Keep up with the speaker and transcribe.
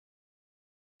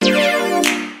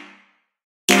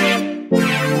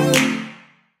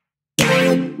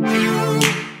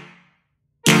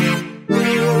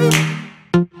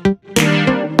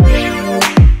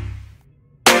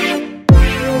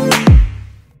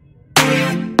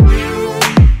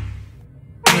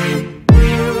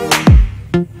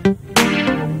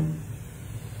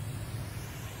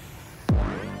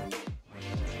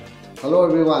Hello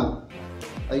everyone.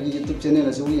 I YouTube channel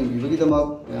as we bagi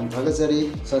damak yang thagachari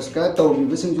subscribe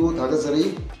tawbisingju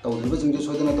thagachari tawbisingju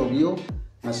soidana tawbiyo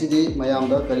ngasidi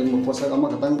mayamda karim posa ama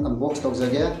katang unbox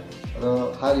tawjage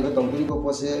hariba tawbirigo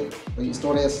pose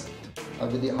storage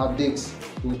abidi hard disk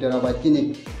 2 terabyte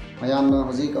kini mayamna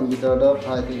hoji computer da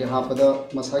file ke hapada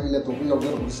masagi laptop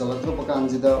yawjar salakra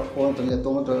pakanjida on to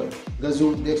laptop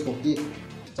gazu desktop ki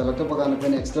salakra pakan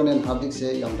pen external hard disk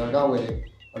se yang darga were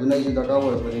aduna isu daga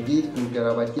wore bagi 2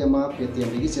 terabyte ki ama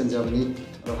ptm gi change jabani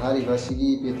hari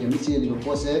basigi ptm chi li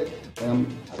pose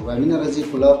wamina raji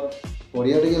kulap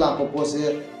courier gi la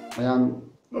pose mayam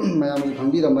gi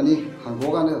khangbi ramani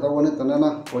hangboga ne tawone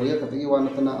tanana courier katigi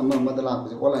wana tana ama madala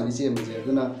ko online chi emje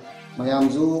aduna mayam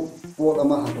ju port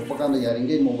ama hangboga na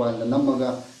yaringe mobile na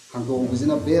namaga hangbo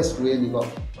bujina best way ni ko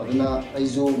aduna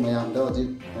aizu mayam da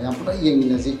ji mayam puta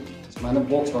yengina ji mana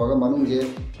box tawaga manung je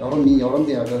yoram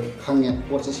dia ga khangye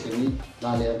process ke ni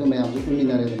la le adu mayam ju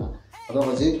kuminare na ado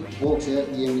haji box e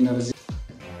yeminare ji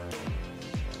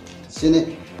sine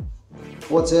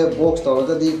box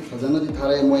tawaga di fajana di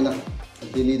thare moina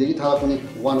delhi de thara kuni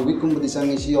 1 week kum di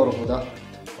sangi si yor hoda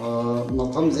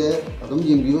mafam je adum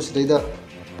yingbiu sidaida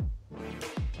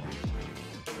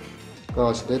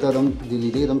ka sidaida dam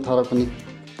delhi de dam thara kuni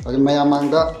adi mayam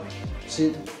mangda si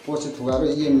box thugaro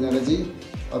yeminare ji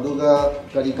aduga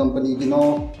kari company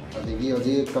gino adegi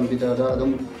hoji computer da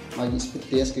adum magi speed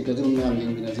test ke kadum mayam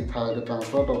yingina ji file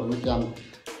transfer to no kyam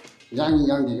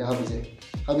yang gi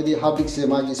habidi hard disk se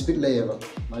magi speed layeba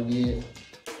magi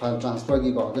file transfer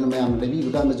gi ko aduna mayam lebi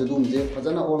budan da jodum je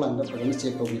fajana online da fajana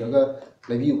check to biraga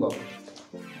lebi ko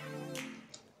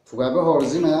fuga ba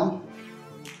horji mayam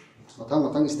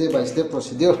matang step by step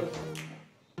procedure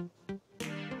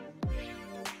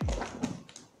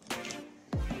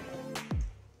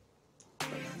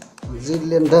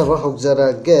Zillian dah bahau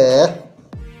jarage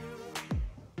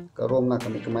karom nak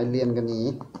kami kemalian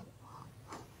gani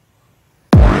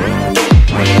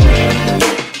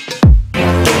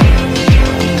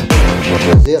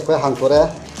jadi apa hangkore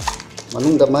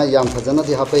manung dama yang fajana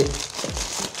di HP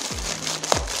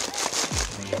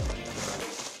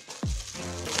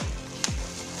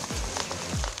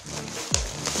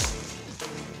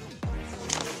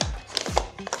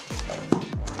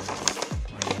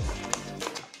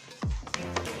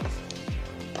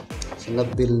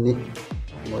bill ni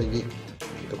moigi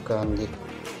dukan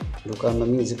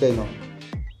naming jikai no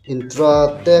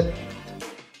Intratech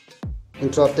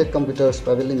Computers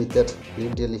Private Limited New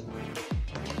Delhi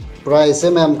price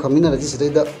ma'am khamina raji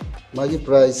sidai magi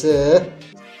price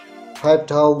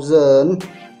 5000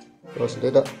 to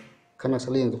sidai kana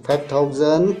saling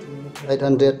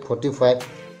 5845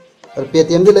 ar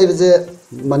ptm de lai je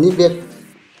money back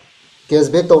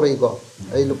cashback to rei go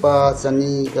ai lupa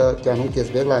chani ka kyanu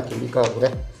cashback la ki ka re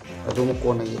adu mo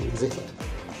kona yi je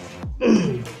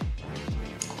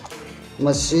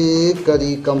masi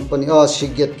kari company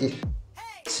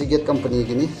Seagate company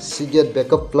gini Seagate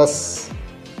backup plus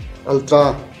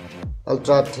ultra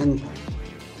 10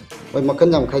 oi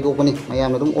makan jam khai do pani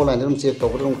mayam dum online dum check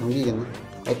to dum khangbi gini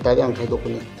ai ta yang khai do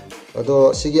pani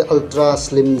ado Seagate ultra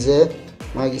slim je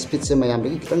magi speed se mayam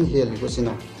bi kitang hel ko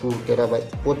sina 2 terabyte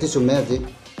poti sume ji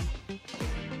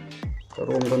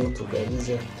karom dan tu ga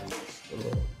ji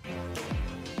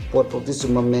pot poti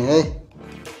sum me he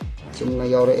sumna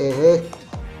yaure he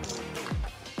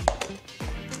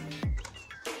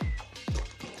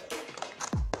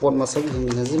pot masak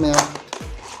ni ji me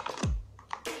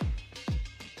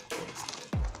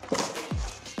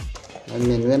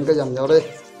men ka jam yaure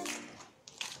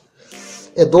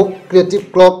Adobe Creative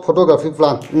Cloud Photography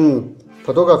Plan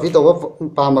photography to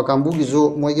pama kambu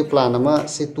gizu moi gi plan ama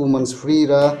si 2 months free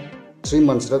ra 3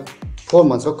 months ra 4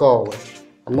 months ra ko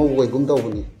ama woi gum do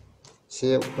buni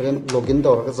se horen login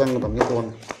do ra jang dam ni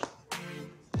don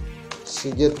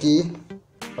Seagate ki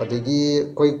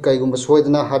adegi koi kai gum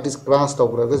soidna hard disk crash to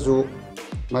ra ju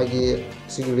magi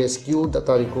sig rescue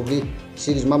data recovery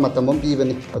series ma matamam pi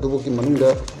bani adubo ki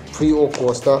manungda free of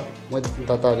cost ta moi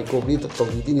data recovery to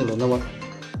di ni lo na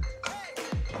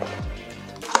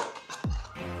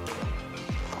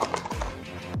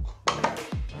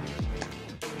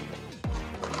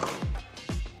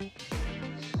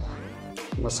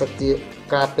masakti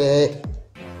kape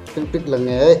pik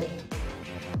lange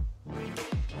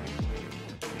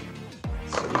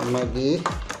magi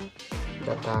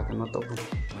data kana to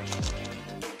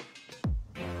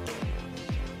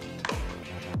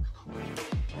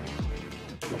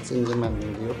mesin jaman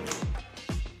video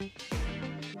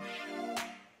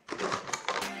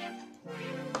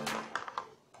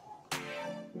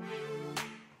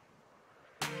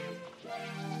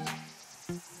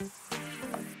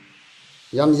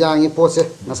yam yangi poche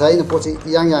nasai na poche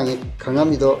yangi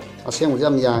khangam ido aseng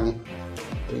yam yangi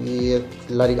i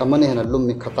larik amane hena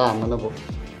lummi khata amana bo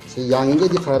si yangi ge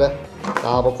di phara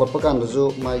ta ba khot pa kan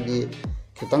du mai gi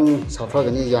khitang safa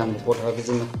gani yang pot ha bi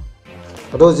jina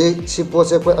ado je si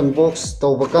poche ko unbox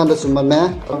to ba kan da summa me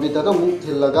computer da mu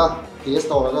thilaga test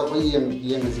to laga ko yeng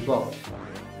ji ko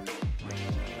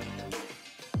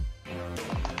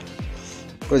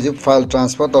ko zip file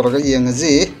transfer to laga yeng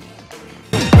ji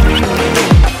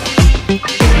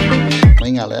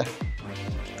mấy ngày lẽ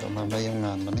mà mấy ông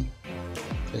ngàn mà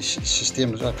cái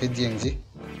system nó phải riêng gì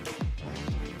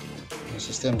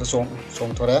system nó xong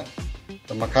thôi đấy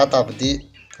mà khá ta bị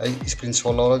cái screen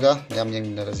solo ra làm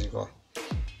những này là gì có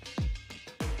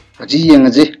cái gì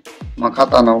riêng gì mà khá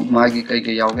ta nó mai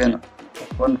cái giàu cái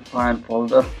open file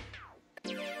folder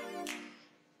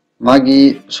mai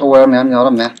software này nhớ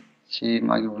lắm nè chỉ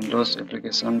mai Windows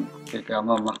application cái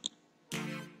mà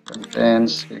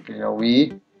contents cái giàu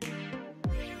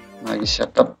lagi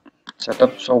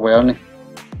setup software nih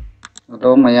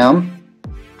atau mayam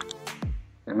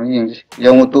yang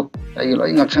yang utuh lagi lo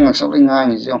ingat lagi ngang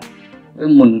sih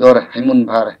mundur hay mun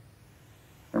bare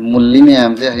mulli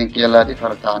mayam deh yang kela di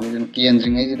fartani dan kian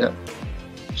ringai tidak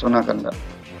sona kanda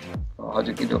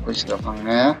aja kita kau sudah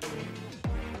pangnya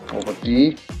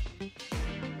property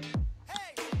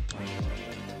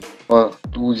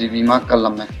 2 GB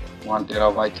makalam 1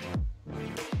 terabyte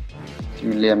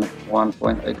million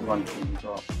 1.812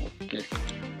 oke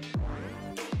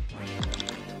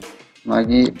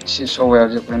lagi si software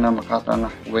je pernah makata na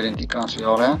warranty kasih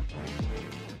orang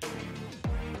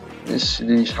di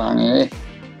sange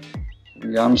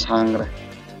yam sangre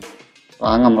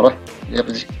pangam roh ya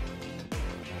pasti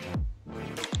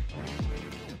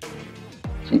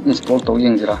si install to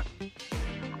yang jera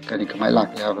kali kemai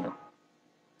lagi ya betul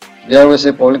dia wese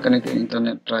polling connected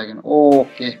internet try again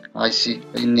okay I see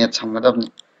ini net samgadab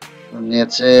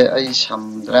net se ai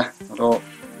samdra ro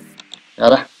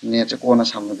yara net se kona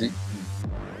samadi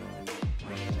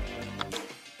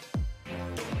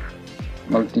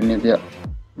multimedia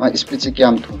ma speech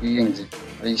kyam thugi yengji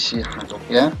ai si ha tok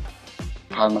ya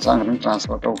hal masang kan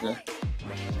transfer tok ya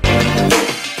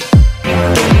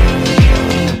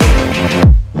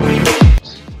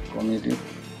community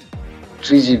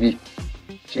 3 GB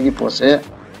Sigi pose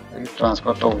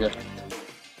transfer to gaya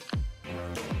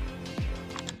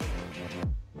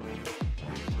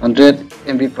 100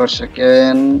 MB per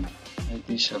second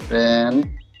 87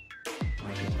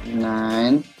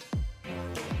 59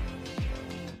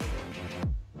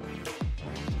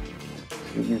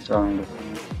 Sigi sang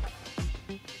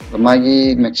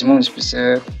lagi maximum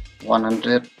speed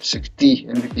 160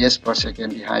 Mbps per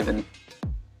second di high bani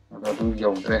ada tu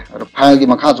jauh deh ada file di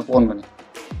makha tu pon bani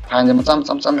file macam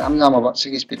am ba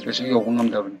sigi speed re sigi yogum ngam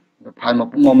dabani file ma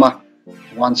pum ma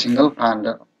one single file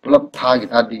da pulap tha gi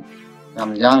tadi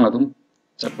yam yang adum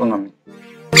chatpa ngam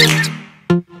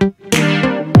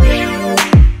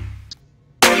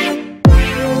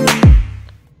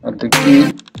adaki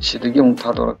sidagi um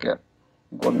tha dorake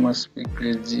god must be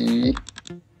crazy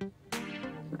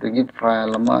sidagi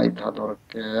file ma I tha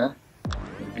dorake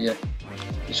biya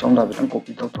isong da bitang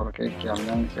copy to dorake kyam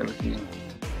yang selfie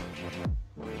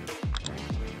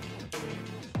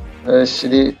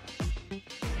Sidi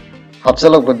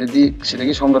hapsalak badi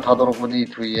sidagi somda thadorok badi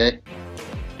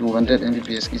 200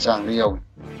 Mbps ki chang ri yaw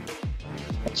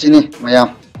sini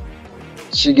mayam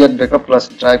Seagate backup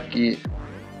plus drive ki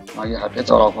magi hape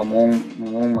chawra ko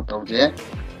mong matau je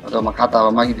ado makata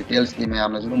magi details ki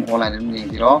mayam na zum online ning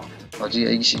diro aji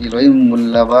ai sigi loi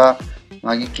mullaba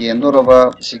magi kendo roba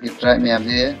Seagate drive mayam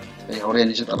je ai hore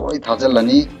ni chata loi thajal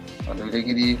lani ado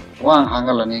regi di wang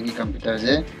hangal lani ki computer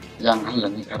je yang hal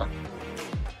lani kara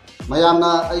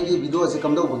mayamna aigi video se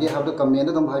kamdo bogi habdo comment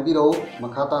dum haibiro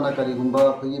makhata na kari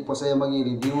gumba phigi posay magi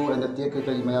review and take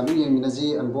kari mayam ni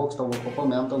minaji unbox to ko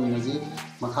mayam to minaji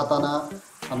makhata na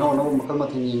ano makal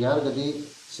mathi ngar gadi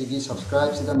sigi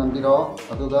subscribe sida nambiro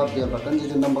aduga bell button ji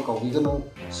number ko bigano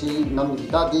si nam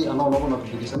itadi ano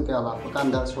notification ka ala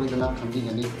pakanda soidana khambi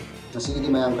gani nasigi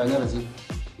di mayam kaina raji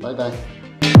bye bye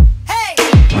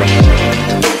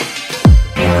hey